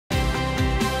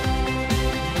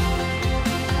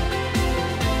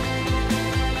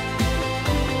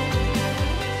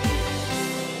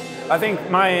I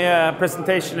think my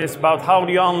presentation is about how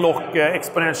do you unlock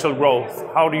exponential growth?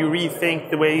 How do you rethink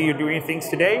the way you're doing things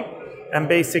today? And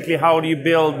basically, how do you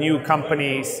build new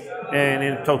companies in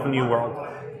a total new world?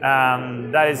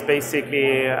 That is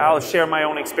basically, I'll share my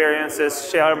own experiences,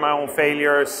 share my own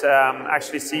failures,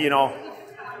 actually see,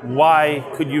 why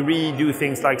could you redo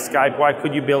things like Skype? Why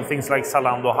could you build things like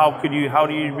Zalando? How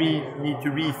do you need to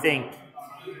rethink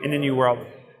in a new world?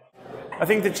 I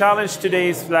think the challenge today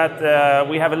is that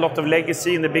we have a lot of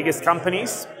legacy in the biggest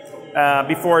companies.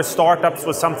 Before, startups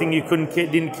was something you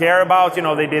didn't care about.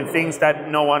 They did things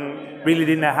that no one really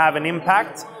didn't have an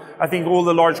impact. I think all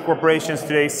the large corporations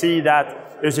today see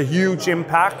that there's a huge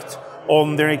impact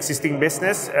on their existing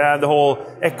business. The whole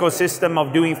ecosystem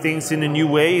of doing things in a new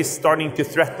way is starting to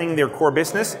threaten their core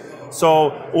business.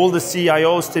 So all the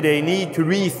CIOs today need to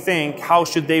rethink how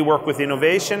should they work with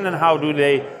innovation and how do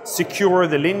they secure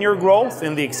the linear growth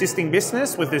in the existing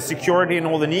business with the security and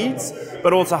all the needs,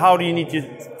 but also how do you need to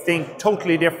think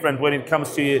totally different when it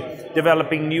comes to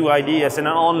developing new ideas and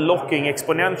unlocking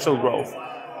exponential growth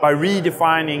by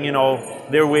redefining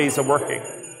their ways of working.